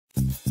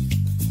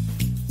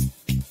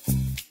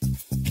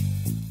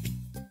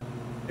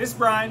This is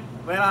Brian,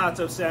 Atlanta Hot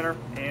Tub Center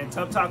and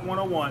Tub Talk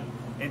 101.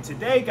 And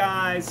today,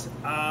 guys,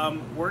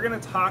 we're going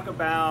to talk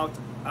about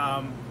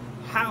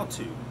how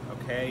to,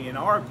 okay, in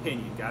our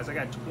opinion, guys, I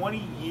got 20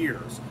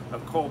 years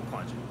of cold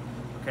plunging,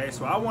 okay,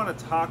 so I want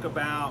to talk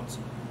about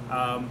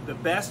the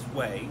best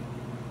way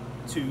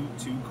to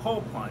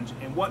cold plunge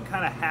and what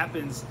kind of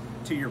happens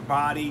to your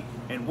body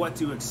and what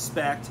to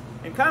expect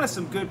and kind of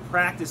some good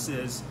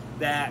practices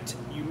that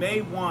you may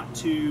want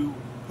to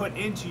put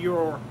into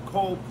your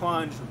cold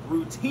plunge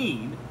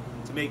routine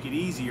to make it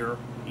easier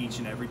each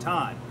and every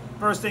time.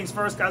 First things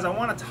first, guys, I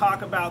want to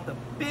talk about the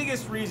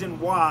biggest reason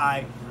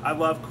why I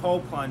love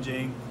cold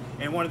plunging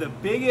and one of the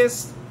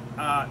biggest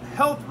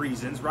health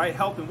reasons, right,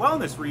 health and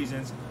wellness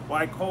reasons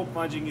why cold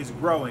plunging is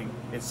growing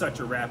at such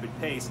a rapid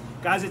pace.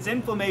 Guys, it's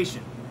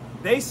inflammation.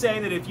 They say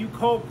that if you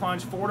cold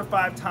plunge 4 to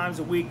 5 times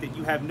a week that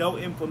you have no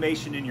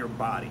inflammation in your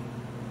body,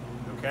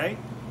 okay?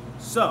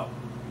 So,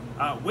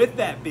 with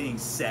that being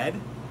said,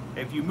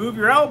 if you move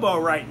your elbow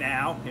right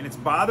now and it's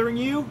bothering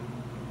you,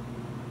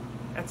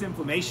 that's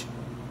inflammation,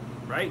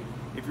 right?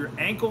 If your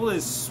ankle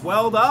is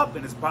swelled up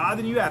and it's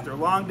bothering you after a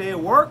long day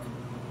of work,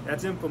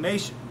 that's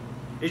inflammation.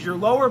 Is your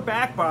lower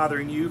back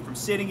bothering you from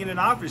sitting in an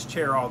office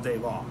chair all day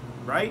long,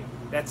 right?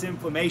 That's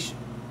inflammation,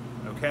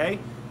 okay?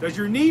 Does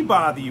your knee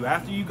bother you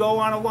after you go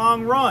on a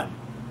long run?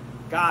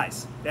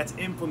 Guys, that's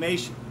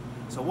inflammation.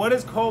 So what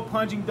does cold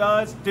plunging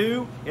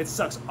do? It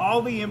sucks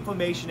all the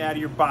inflammation out of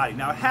your body.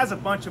 Now, it has a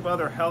bunch of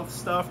other health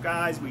stuff,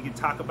 guys. We can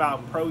talk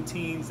about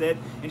proteins and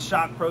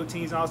shock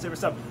proteins and all this different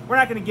stuff. We're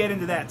not going to get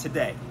into that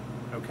today,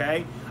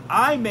 okay?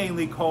 I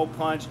mainly cold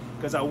plunge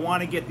because I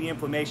want to get the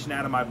inflammation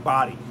out of my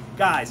body.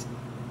 Guys,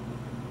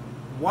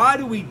 why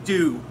do we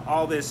do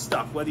all this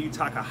stuff? Whether you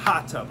talk a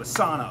hot tub, a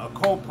sauna, a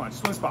cold plunge,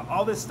 swim spa,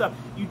 all this stuff,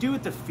 you do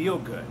it to feel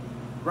good,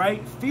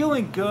 right?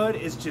 Feeling good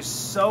is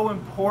just so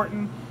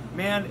important.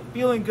 Man,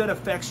 feeling good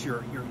affects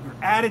your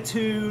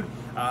attitude,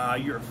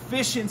 your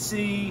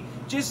efficiency,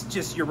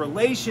 just your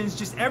relations,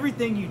 just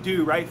everything you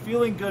do, right?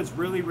 Feeling good is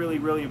really, really,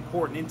 really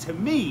important. And to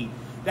me,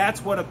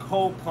 that's what a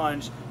cold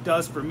plunge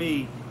does for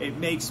me. It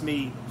makes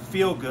me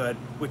feel good,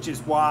 which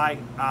is why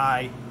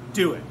I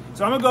do it.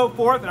 So I'm gonna go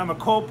forth and I'm gonna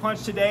cold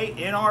plunge today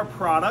in our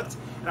product.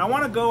 And I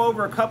wanna go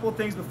over a couple of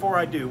things before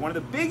I do. One of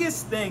the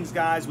biggest things,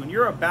 guys, when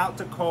you're about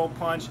to cold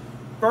plunge,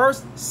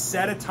 first,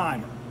 set a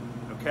timer,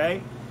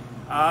 okay?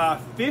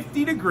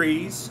 50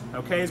 degrees,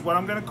 okay, is what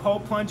I'm gonna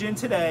cold plunge in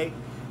today.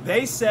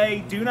 They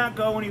say do not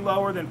go any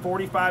lower than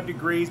 45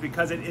 degrees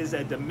because it is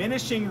a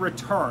diminishing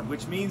return,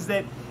 which means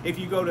that if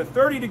you go to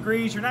 30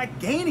 degrees, you're not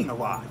gaining a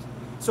lot.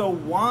 So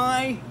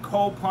why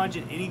cold plunge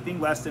at anything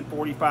less than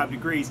 45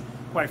 degrees?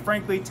 Quite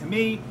frankly, to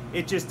me,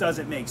 it just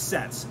doesn't make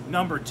sense.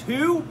 Number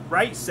two,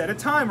 right, set a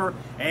timer,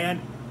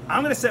 and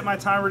I'm gonna set my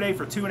timer today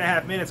for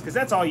 2.5 minutes because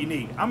that's all you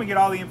need. I'm gonna get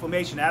all the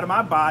inflammation out of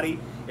my body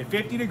at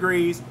 50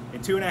 degrees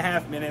in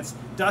 2.5 minutes.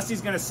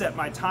 Dusty's gonna set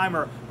my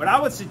timer, but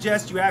I would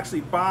suggest you actually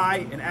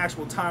buy an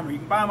actual timer. You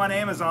can buy them on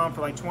Amazon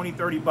for like 20,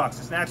 30 bucks.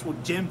 It's an actual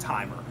gym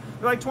timer.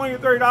 They're like 20 or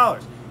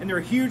 $30, and they're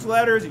huge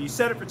letters, and you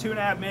set it for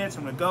 2.5 minutes,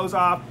 and when it goes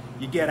off,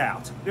 you get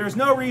out. There's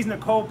no reason to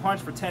cold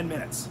plunge for 10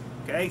 minutes,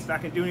 okay? It's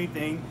not gonna do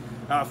anything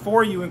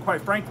for you, and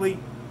quite frankly,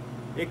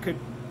 it could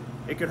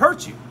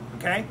hurt you,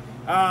 okay?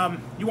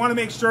 You want to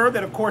make sure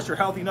that, of course, you're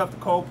healthy enough to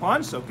cold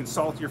plunge, so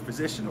consult your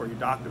physician or your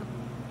doctor.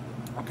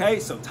 Okay,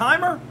 so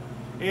timer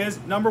is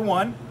number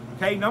one.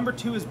 Okay, number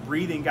two is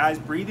breathing, guys.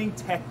 Breathing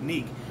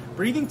technique.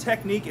 Breathing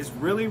technique is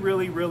really,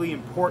 really, really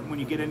important when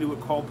you get into a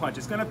cold plunge.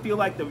 It's going to feel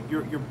like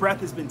your breath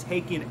has been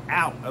taken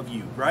out of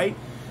you, right?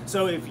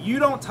 So if you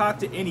don't talk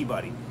to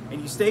anybody and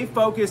you stay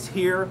focused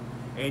here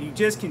and you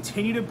just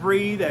continue to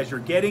breathe as you're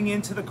getting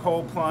into the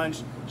cold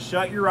plunge,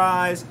 shut your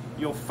eyes,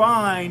 you'll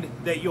find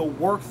that you'll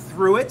work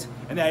through it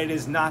and that it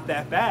is not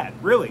that bad,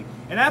 really.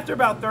 And after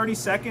about 30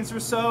 seconds or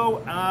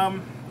so,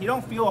 you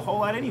don't feel a whole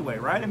lot anyway,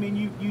 right? I mean,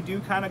 you do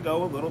kind of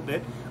go a little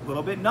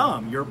bit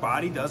numb. Your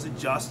body does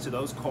adjust to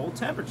those cold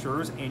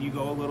temperatures and you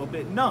go a little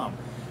bit numb.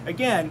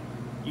 Again,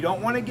 you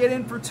don't want to get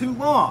in for too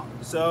long.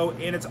 So,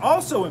 and it's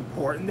also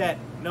important that,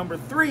 number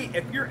three,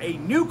 if you're a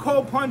new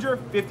cold plunger,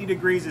 50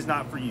 degrees is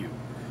not for you.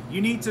 You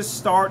need to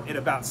start at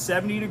about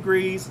 70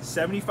 degrees,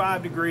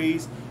 75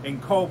 degrees in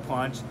cold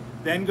plunge,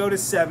 then go to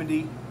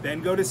 70,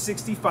 then go to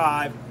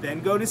 65, then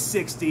go to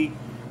 60,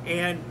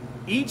 and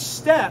each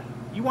step,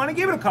 you want to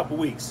give it a couple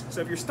weeks.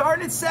 So if you're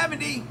starting at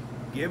 70,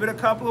 give it a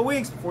couple of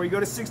weeks before you go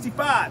to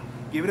 65.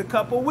 Give it a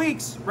couple of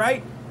weeks,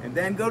 right? And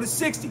then go to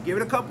 60. Give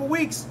it a couple of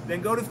weeks,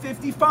 then go to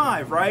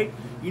 55, right?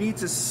 You need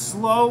to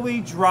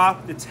slowly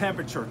drop the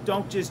temperature.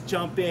 Don't just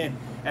jump in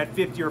at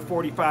 50 or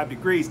 45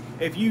 degrees.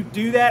 If you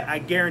do that, I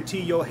guarantee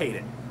you'll hate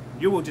it.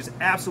 You will just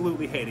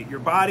absolutely hate it. Your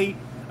body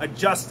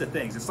adjusts to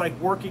things. It's like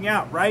working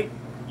out, right?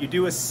 You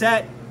do a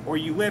set or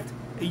you lift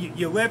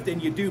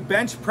and you do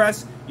bench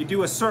press. You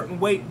do a certain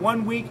weight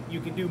 1 week. You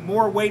can do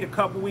more weight a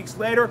couple weeks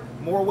later,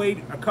 more weight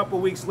a couple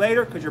weeks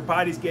later because your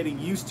body's getting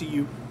used to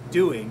you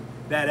doing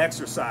that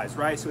exercise,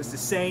 right? So it's the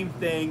same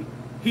thing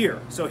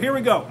here. So here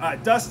we go.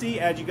 Dusty,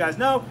 as you guys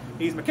know,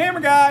 he's my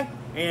camera guy,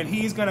 and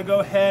he's gonna go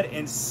ahead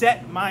and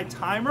set my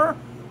timer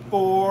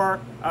for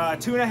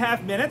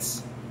 2.5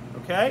 minutes,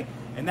 okay?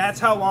 And that's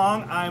how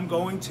long I'm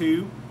going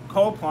to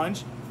cold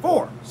plunge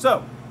for.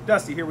 So,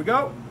 Dusty, here we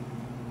go.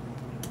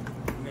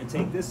 I'm gonna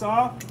take this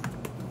off,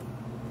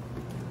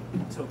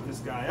 tilt this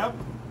guy up,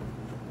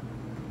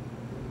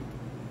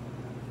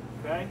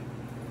 okay?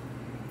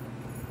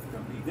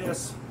 Don't need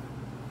this.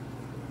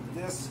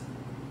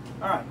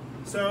 All right,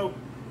 so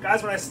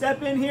guys, when I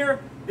step in here,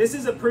 this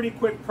is a pretty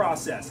quick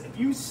process. If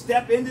you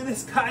step into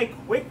this guy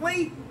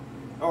quickly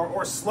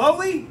or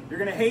slowly, you're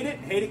gonna hate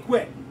it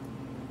quick.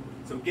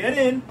 So get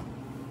in.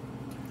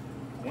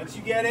 Once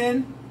you get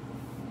in,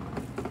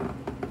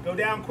 go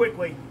down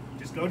quickly.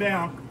 Just go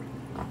down.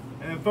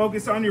 And then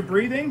focus on your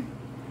breathing.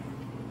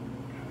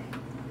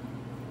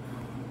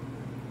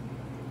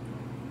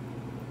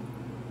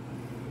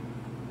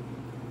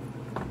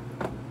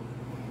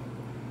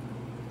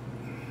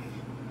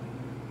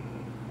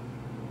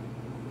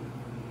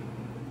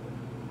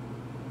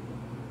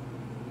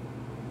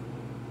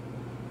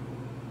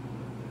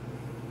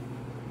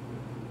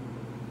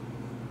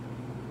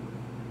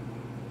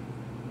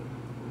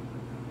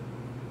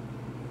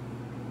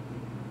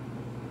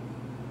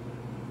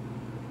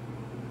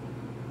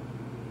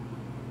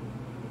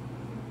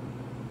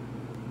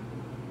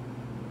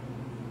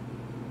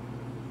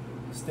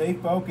 Stay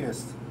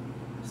focused.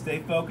 Stay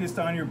focused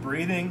on your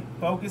breathing.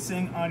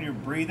 Focusing on your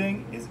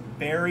breathing is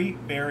very,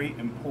 very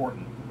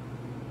important.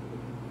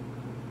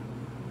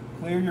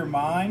 Clear your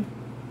mind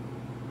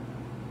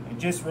and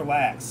just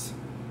relax.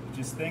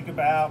 Just think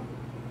about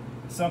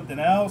something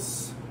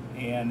else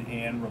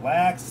and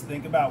relax.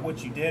 Think about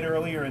what you did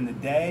earlier in the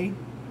day.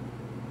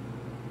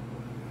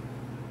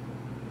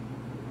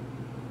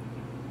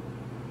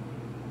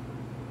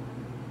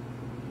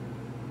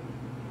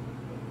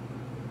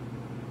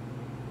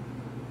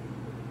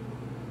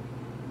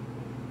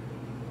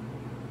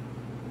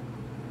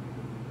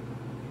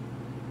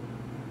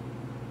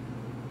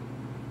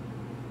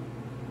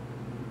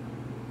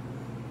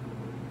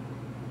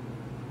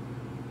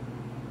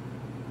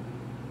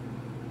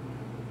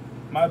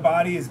 My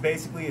body is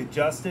basically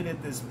adjusted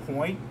at this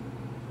point.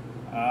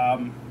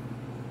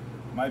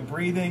 My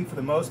breathing, for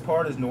the most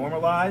part, is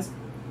normalized.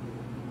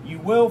 You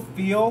will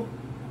feel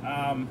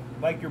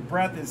like your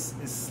breath is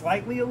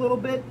slightly a little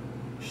bit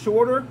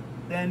shorter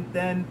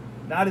than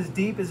not as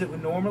deep as it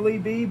would normally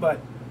be, but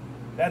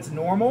that's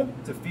normal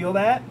to feel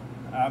that.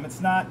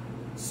 It's not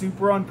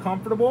super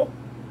uncomfortable,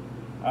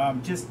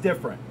 just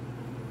different.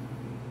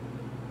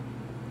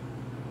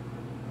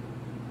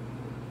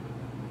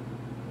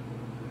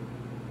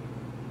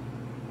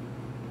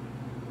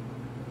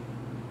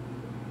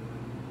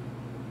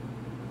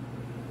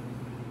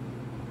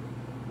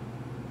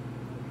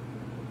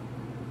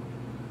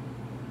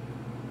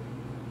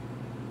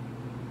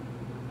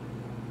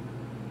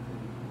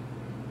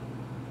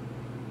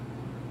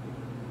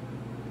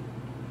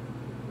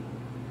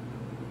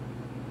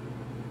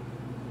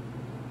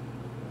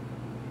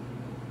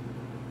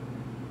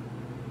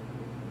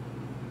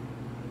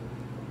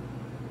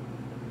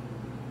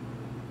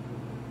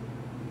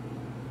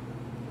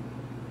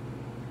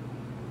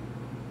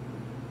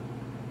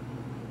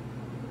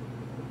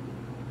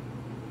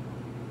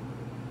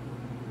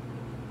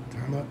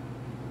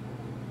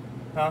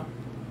 Huh?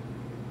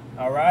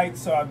 All right,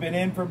 so I've been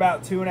in for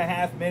about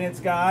 2.5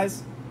 minutes,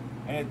 guys.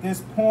 And at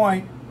this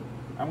point,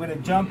 I'm gonna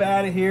jump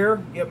out of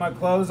here, get my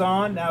clothes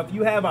on. Now, if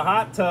you have a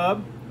hot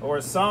tub or a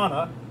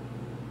sauna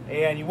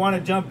and you wanna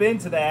jump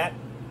into that,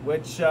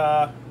 which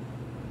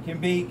can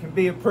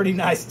be a pretty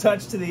nice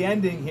touch to the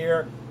ending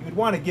here, you would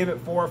wanna give it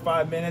 4 or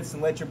 5 minutes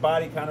and let your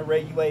body kind of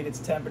regulate its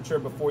temperature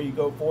before you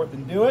go forth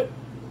and do it.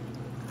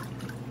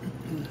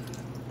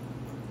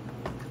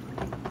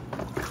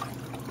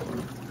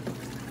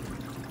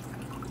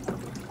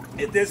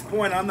 At this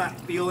point, I'm not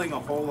feeling a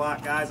whole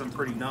lot, guys. I'm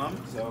pretty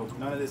numb, so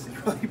none of this is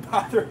really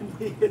bothering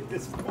me at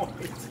this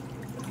point.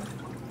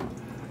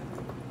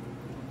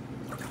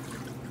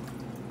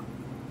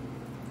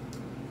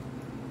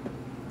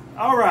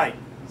 All right,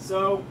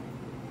 so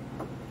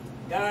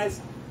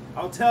guys,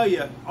 I'll tell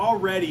you,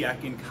 already I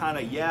can kind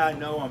of, yeah, I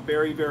know I'm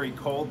very, very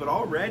cold, but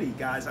already,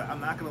 guys,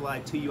 I'm not going to lie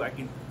to you, I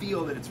can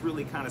feel that it's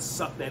really kind of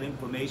sucked that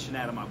inflammation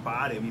out of my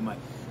body. I mean, my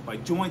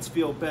joints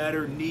feel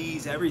better,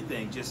 knees,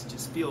 everything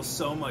just feels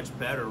so much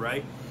better,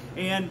 right?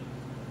 And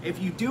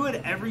if you do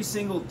it every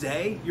single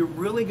day, you're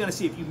really going to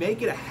see, if you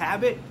make it a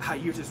habit,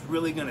 you're just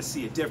really going to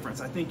see a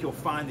difference. I think you'll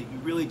find that you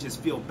really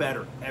just feel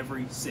better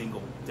every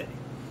single day.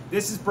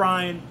 This is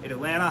Brian at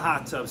Atlanta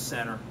Hot Tub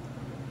Center,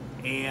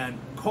 and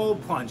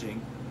cold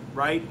plunging,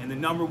 right? And the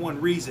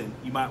 #1 reason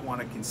you might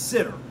want to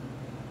consider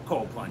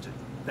cold plunging.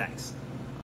 Thanks.